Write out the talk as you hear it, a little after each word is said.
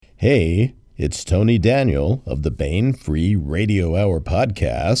Hey, it's Tony Daniel of the Baen Free Radio Hour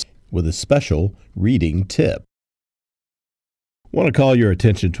podcast with a special reading tip. I want to call your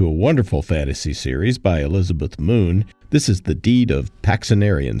attention to a wonderful fantasy series by Elizabeth Moon. This is the Deed of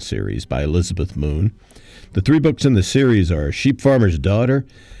Paxenarian series by Elizabeth Moon. The 3 books in the series are Sheep Farmer's Daughter,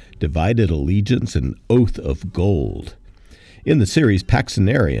 Divided Allegiance, and Oath of Gold. In the series,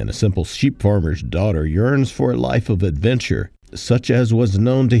 Paxenarian, a simple sheep farmer's daughter, yearns for a life of adventure, such as was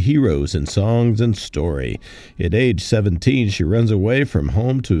known to heroes in songs and story. At age 17, she runs away from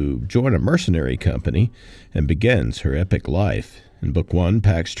home to join a mercenary company and begins her epic life. In Book 1,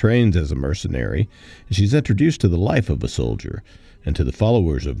 Pax trains as a mercenary, and she's introduced to the life of a soldier and to the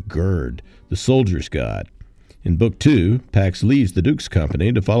followers of Gerd, the soldier's god. In Book 2, Pax leaves the Duke's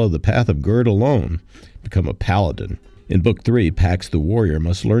company to follow the path of Gerd alone, become a paladin. In Book 3, Pax the warrior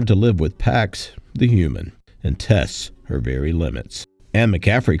must learn to live with Pax the human and tests her very limits. Anne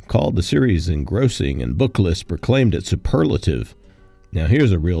McCaffrey called the series engrossing, and Booklist proclaimed it superlative. Now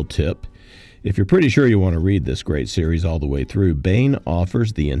here's a real tip. If you're pretty sure you want to read this great series all the way through, Baen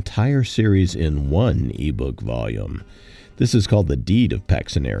offers the entire series in one ebook volume. This is called The Deed of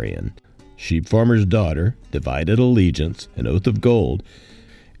Paxenarian, Sheep Farmer's Daughter, Divided Allegiance, and Oath of Gold.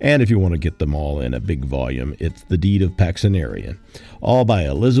 And if you want to get them all in a big volume, it's The Deed of Paxenarian, all by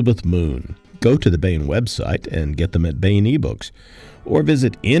Elizabeth Moon. Go to the Baen website and get them at Baen eBooks, or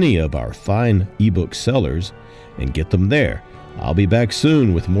visit any of our fine ebook sellers and get them there. I'll be back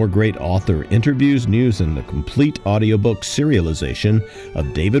soon with more great author interviews, news, and the complete audiobook serialization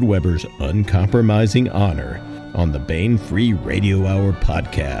of David Weber's Uncompromising Honor on the Baen Free Radio Hour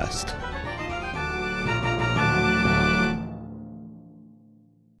podcast.